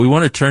We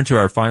want to turn to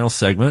our final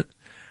segment.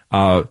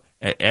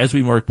 As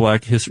we mark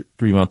Black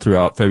History Month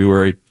throughout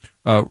February,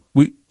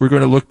 we're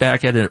going to look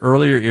back at an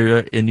earlier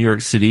era in New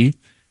York City.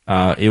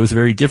 It was a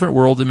very different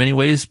world in many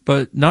ways,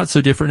 but not so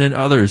different in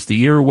others. The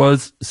year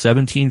was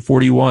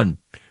 1741.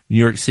 New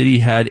York City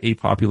had a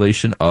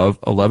population of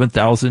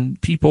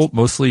 11,000 people,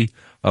 mostly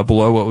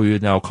below what we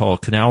would now call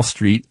Canal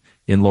Street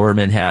in Lower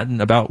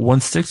Manhattan. About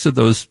 1/6 of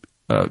those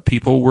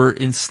people were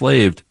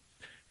enslaved.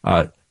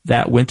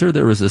 That winter,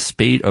 there was a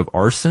spate of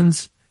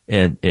arsons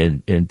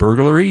and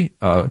burglary,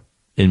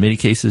 in many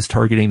cases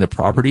targeting the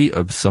property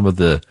of some of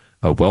the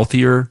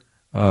wealthier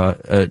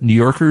New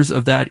Yorkers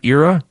of that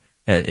era.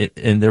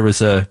 And there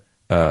was a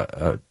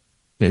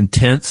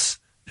intense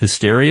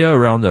hysteria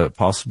around the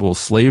possible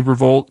slave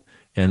revolt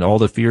and all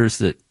the fears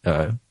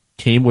that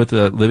came with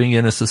living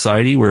in a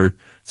society where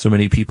so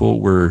many people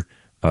were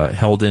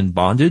held in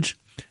bondage.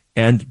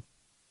 And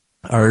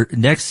our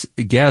next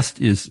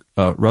guest is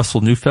Russel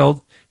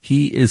Neufeld.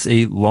 He is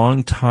a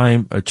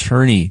longtime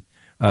attorney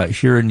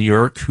here in New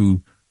York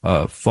who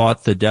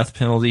fought the death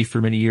penalty for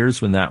many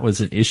years when that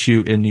was an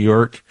issue in New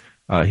York.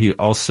 He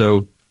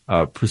also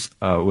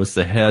was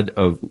the head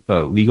of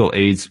Legal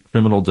Aid's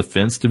Criminal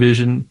Defense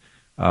Division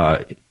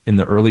in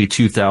the early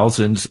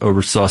 2000s,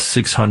 oversaw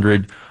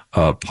 600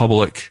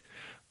 public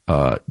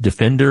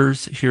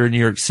defenders here in New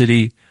York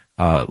City,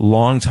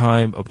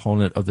 longtime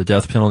opponent of the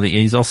death penalty. And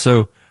he's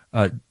also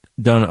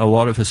done a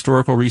lot of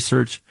historical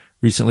research,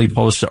 recently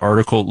published an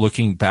article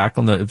looking back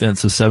on the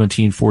events of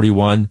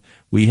 1741.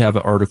 We have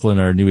an article in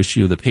our new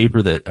issue of the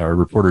paper that our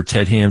reporter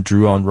Ted Ham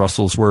drew on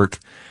Russell's work.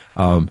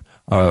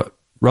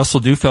 Russel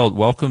Neufeld,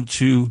 welcome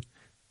to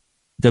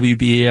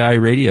WBAI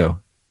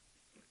Radio.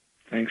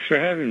 Thanks for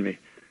having me.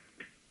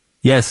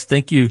 Yes,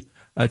 thank you.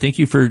 Thank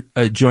you for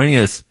joining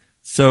us.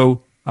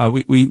 So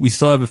we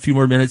still have a few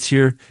more minutes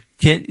here.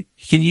 Can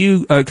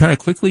you kind of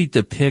quickly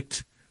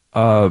depict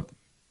the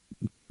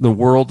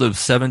world of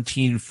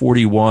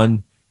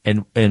 1741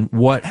 and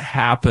what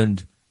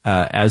happened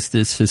as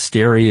this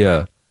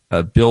hysteria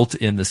built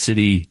in the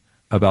city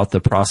about the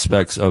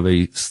prospects of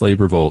a slave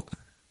revolt?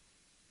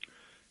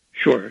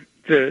 Sure.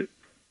 The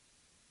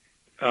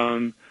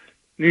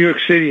New York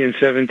City in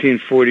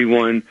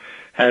 1741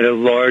 had a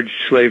large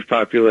slave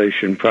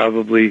population.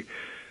 Probably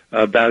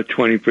about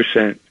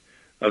 20%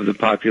 of the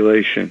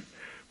population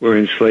were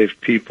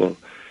enslaved people.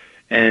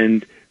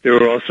 And there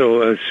were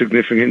also a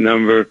significant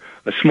number,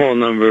 a small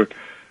number,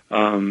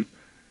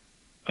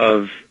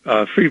 of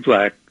free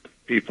black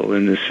people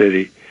in the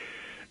city.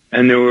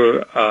 And there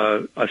were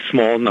a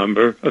small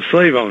number of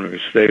slave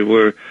owners. They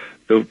were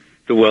the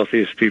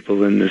wealthiest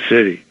people in the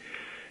city.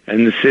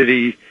 And the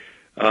city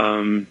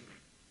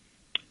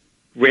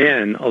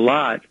ran a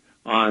lot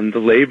on the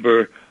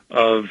labor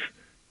of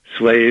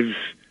slaves,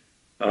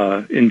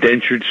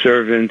 indentured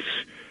servants,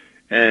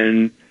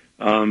 and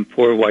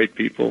poor white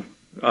people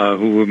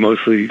who were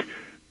mostly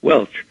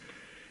Welsh.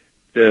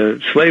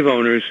 The slave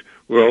owners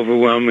were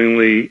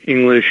overwhelmingly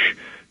English,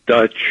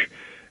 Dutch,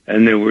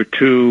 and there were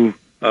two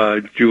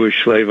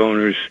Jewish slave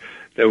owners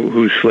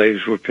whose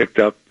slaves were picked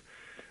up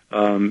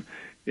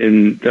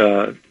in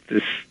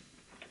this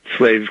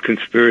slave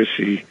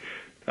conspiracy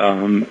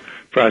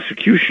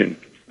prosecution.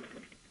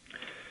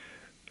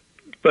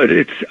 But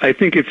I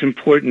think it's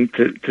important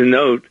to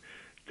note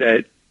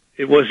that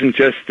it wasn't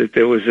just that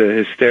there was a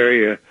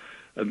hysteria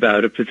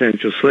about a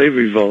potential slave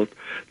revolt,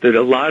 that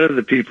a lot of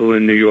the people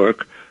in New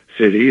York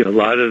City, a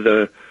lot of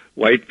the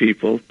white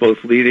people,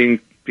 both leading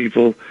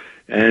people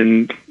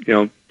and,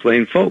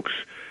 plain folks,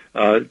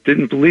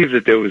 didn't believe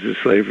that there was a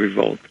slave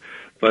revolt.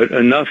 But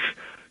enough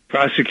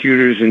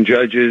prosecutors and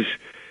judges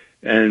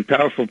and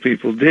powerful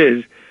people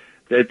did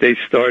that they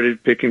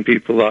started picking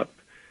people up.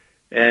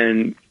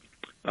 And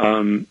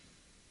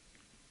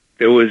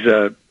there was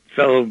a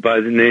fellow by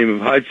the name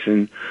of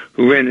Hudson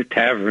who ran a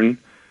tavern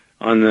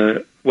on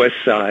the west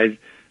side,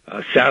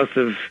 south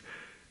of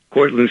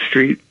Cortlandt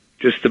Street,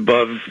 just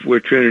above where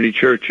Trinity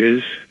Church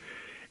is.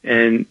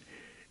 And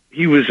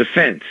he was a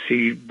fence.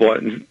 He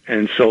bought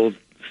and sold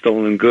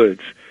stolen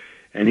goods.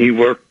 And he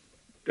worked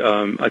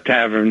a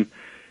tavern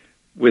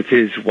with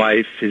his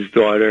wife, his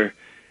daughter,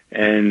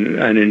 and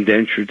an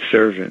indentured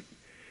servant.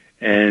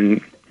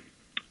 And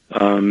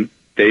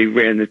they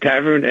ran the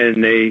tavern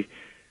and they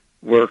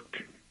worked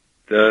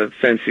the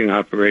fencing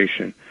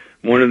operation.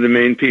 One of the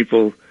main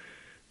people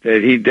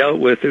that he dealt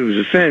with who was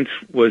a fence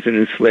was an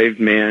enslaved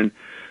man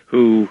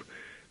who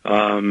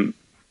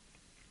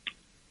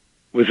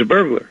was a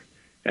burglar.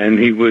 And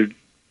he would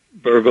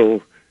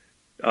burgle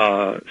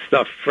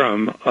stuff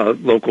from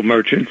local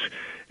merchants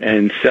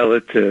and sell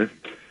it to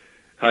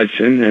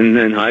Hudson, and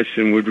then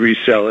Hudson would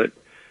resell it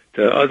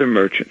to other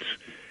merchants.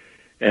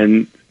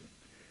 And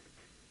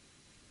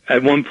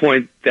at one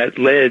point, that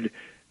led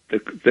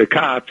the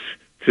cops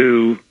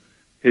to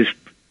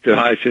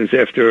Hudson's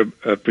after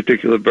a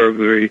particular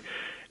burglary,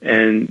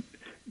 and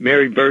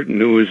Mary Burton,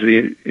 who was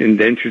the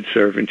indentured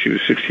servant, she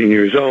was 16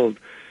 years old,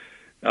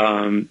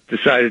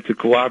 decided to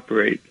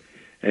cooperate,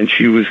 and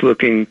she was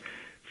looking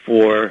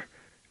for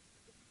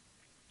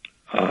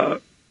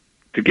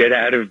to get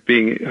out of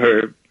being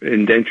her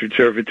indentured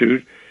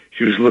servitude.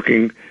 She was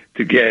looking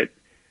to get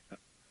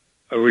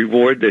a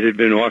reward that had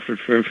been offered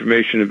for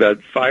information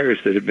about fires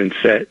that had been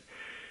set,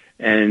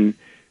 and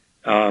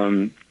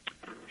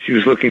she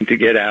was looking to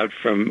get out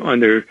from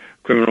under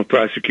criminal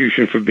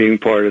prosecution for being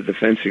part of the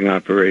fencing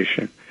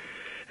operation.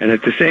 And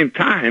at the same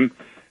time,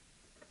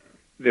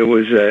 there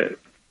was an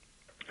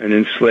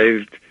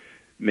enslaved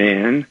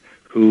man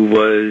who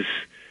was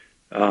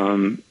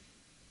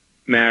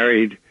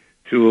married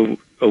to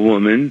a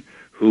woman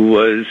who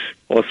was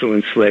also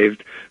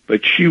enslaved,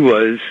 but she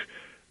was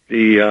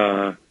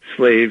the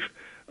slave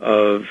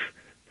of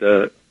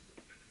the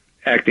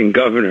acting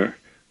governor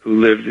who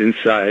lived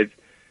inside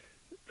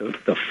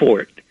the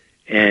fort.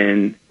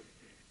 And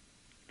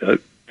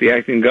the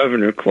acting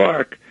governor,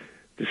 Clark,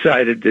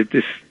 decided that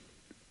this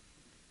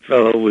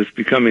fellow was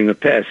becoming a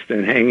pest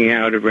and hanging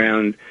out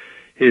around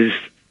his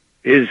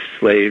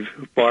slave,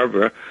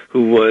 Barbara,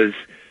 who was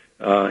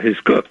his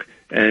cook,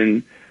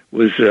 and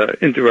was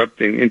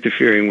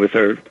interfering with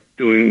her,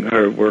 doing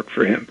her work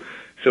for him.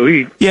 So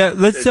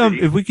let's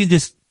if we could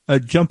just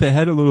jump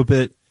ahead a little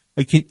bit.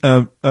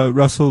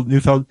 Russel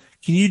Neufeld,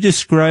 can you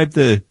describe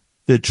the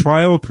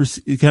trial,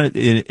 kind of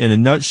in a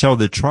nutshell,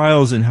 the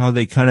trials and how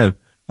they kind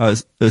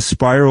of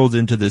spiraled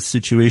into the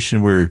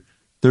situation where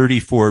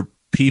 34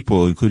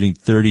 people, including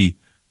 30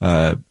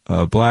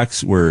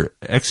 blacks, were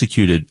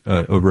executed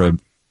over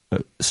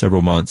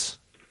several months?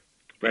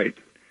 Right.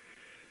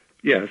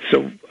 Yeah.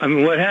 So, I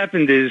mean, what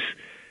happened is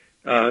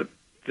the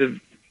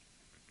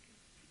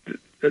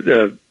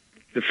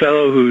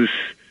fellow who's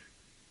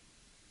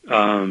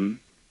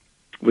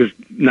was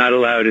not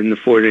allowed in the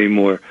fort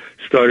anymore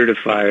started a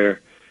fire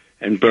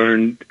and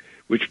burned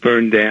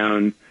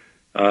down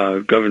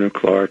Governor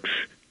Clark's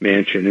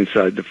mansion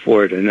inside the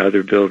fort and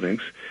other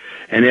buildings.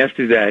 And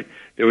after that,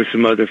 there were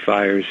some other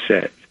fires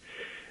set.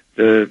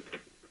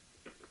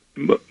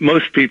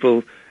 Most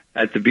people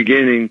at the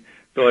beginning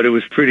thought it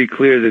was pretty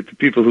clear that the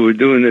people who were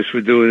doing this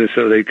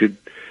so they could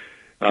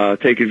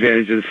take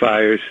advantage of the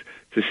fires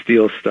to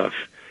steal stuff.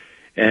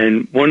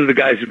 And one of the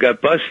guys who got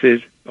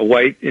busted, a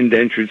white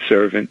indentured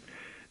servant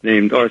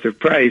named Arthur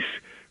Price,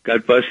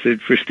 got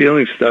busted for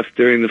stealing stuff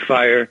during the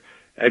fire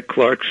at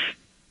Clark's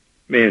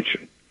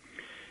mansion.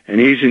 And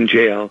he's in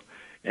jail.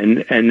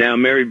 And now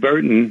Mary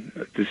Burton,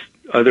 this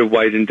other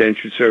white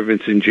indentured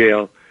servant's in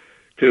jail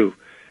too.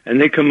 And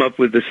they come up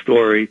with the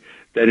story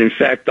that, in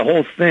fact, the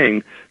whole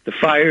thing, the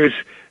fires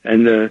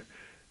and the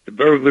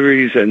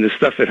burglaries and the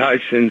stuff at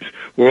Hodgson's,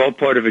 were all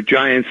part of a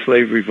giant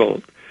slave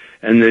revolt.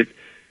 And that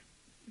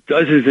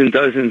dozens and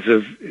dozens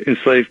of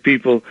enslaved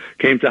people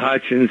came to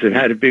Hodgson's and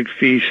had a big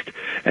feast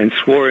and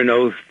swore an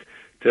oath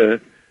to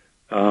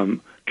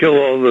kill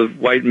all the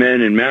white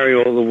men and marry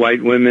all the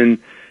white women,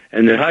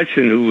 and that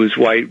Hodgson, who was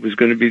white, was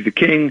going to be the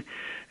king,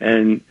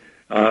 and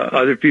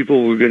other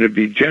people were going to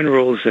be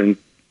generals, and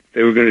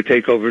they were going to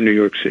take over New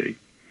York City.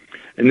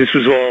 And this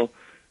was all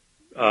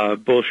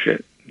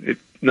bullshit.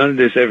 None of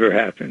this ever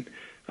happened.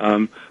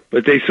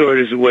 But they saw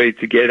it as a way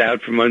to get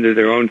out from under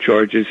their own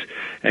charges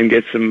and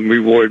get some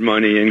reward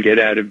money and get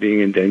out of being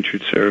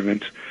indentured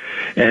servants.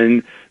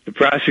 And the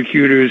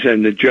prosecutors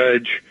and the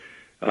judge,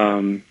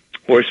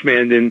 Horst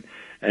Mandan,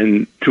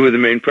 and two of the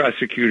main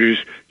prosecutors,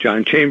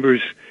 John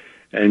Chambers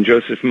and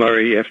Joseph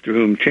Murray, after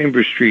whom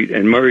Chambers Street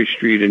and Murray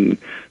Street in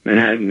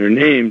Manhattan are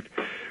named,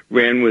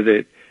 ran with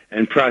it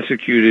and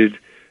prosecuted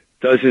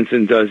dozens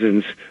and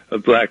dozens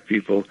of black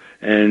people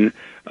and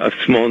a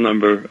small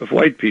number of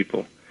white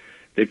people.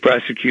 They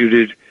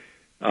prosecuted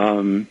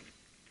they'd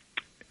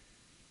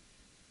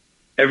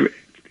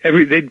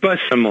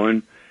bust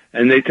someone,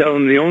 and they tell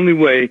them the only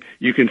way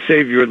you can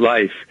save your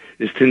life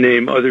is to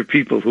name other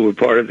people who were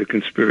part of the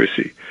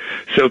conspiracy.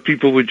 So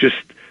people would just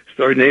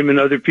start naming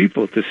other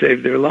people to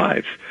save their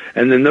lives,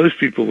 and then those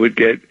people would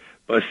get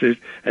busted,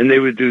 and they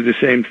would do the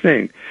same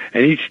thing.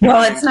 And each time,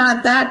 well, it's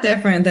not that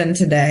different than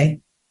today.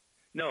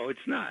 No,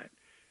 it's not.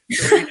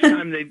 So each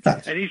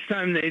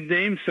time they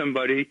name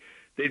somebody,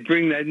 they'd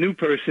bring that new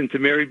person to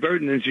Mary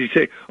Burton, and she'd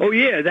say, "Oh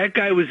yeah, that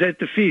guy was at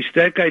the feast.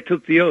 That guy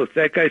took the oath.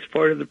 That guy's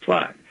part of the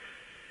plot."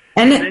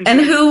 And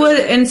who would,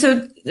 and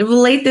so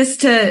relate this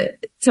to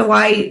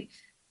why,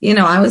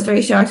 I was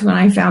very shocked when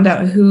I found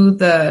out who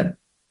the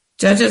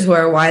judges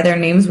were, why their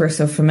names were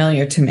so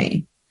familiar to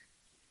me.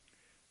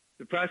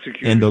 The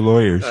prosecutors. And the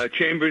lawyers.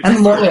 Chambers.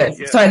 And lawyers.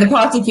 Yeah. Sorry, the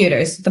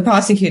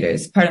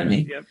prosecutors, pardon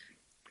me. Yep.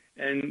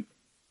 And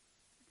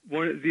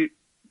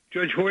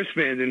Judge Horst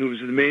Mandan, who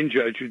was the main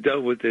judge who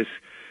dealt with this,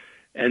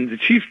 and the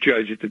chief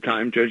judge at the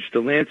time, Judge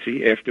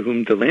Delancey, after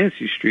whom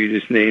Delancey Street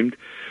is named,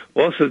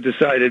 also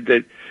decided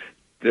that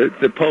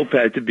the Pope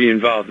had to be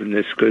involved in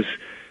this because,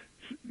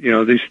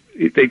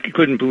 they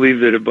couldn't believe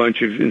that a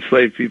bunch of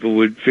enslaved people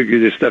would figure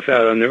this stuff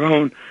out on their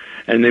own,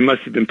 and they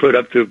must have been put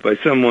up to it by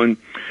someone.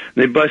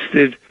 They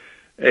busted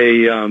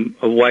a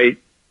white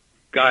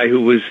guy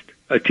who was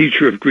a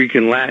teacher of Greek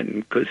and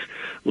Latin, because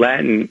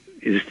Latin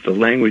is the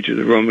language of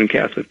the Roman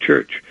Catholic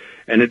Church.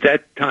 And at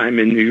that time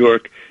in New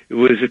York, it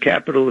was a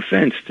capital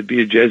offense to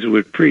be a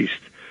Jesuit priest.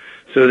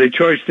 So they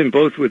charged him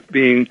both with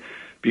being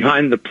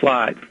behind the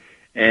plot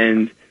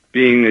and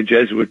being a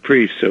Jesuit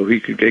priest so he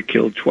could get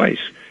killed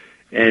twice.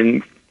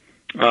 And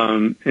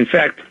in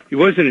fact, he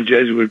wasn't a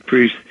Jesuit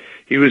priest.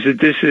 He was a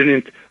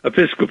dissident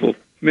Episcopal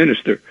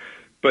minister,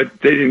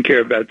 but they didn't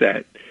care about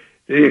that.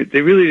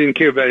 They really didn't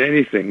care about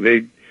anything.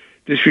 They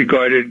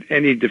disregarded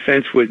any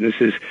defense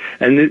witnesses,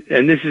 and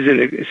this is in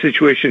a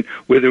situation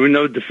where there were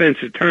no defense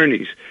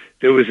attorneys.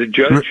 There was a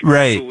judge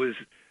who was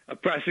a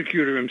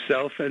prosecutor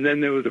himself, and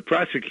then there were the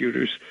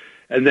prosecutors,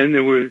 and then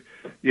there were,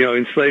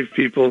 enslaved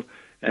people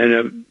and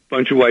a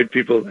bunch of white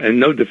people, and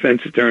no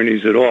defense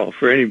attorneys at all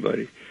for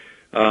anybody.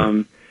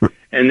 And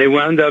they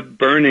wound up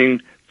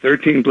burning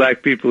 13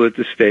 black people at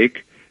the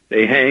stake.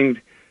 They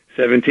hanged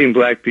 17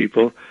 black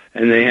people,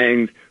 and they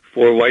hanged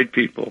 4 white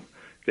people.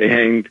 They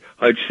hanged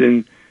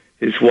Hudson,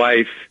 his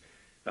wife.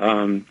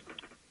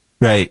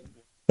 Right.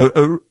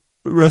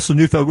 Russel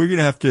Neufeld, we're going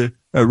to have to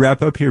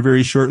wrap up here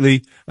very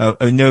shortly.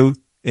 I know,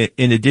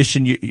 in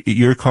addition,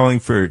 you're calling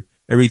for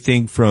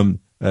everything from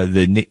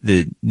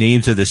the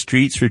names of the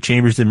streets for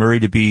Chambers and Murray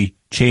to be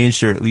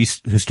changed, or at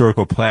least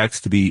historical plaques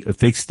to be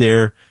affixed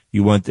there.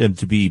 You want them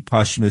to be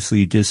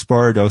posthumously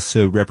disbarred,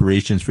 also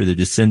reparations for the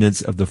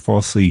descendants of the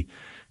falsely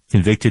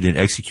convicted and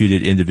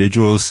executed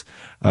individuals.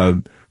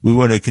 We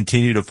want to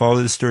continue to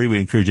follow this story. We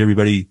encourage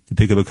everybody to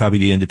pick up a copy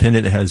of The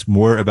Independent. It has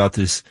more about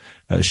this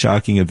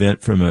shocking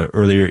event from an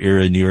earlier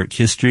era in New York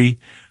history.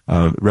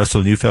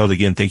 Russel Neufeld,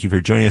 again, thank you for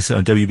joining us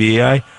on WBAI.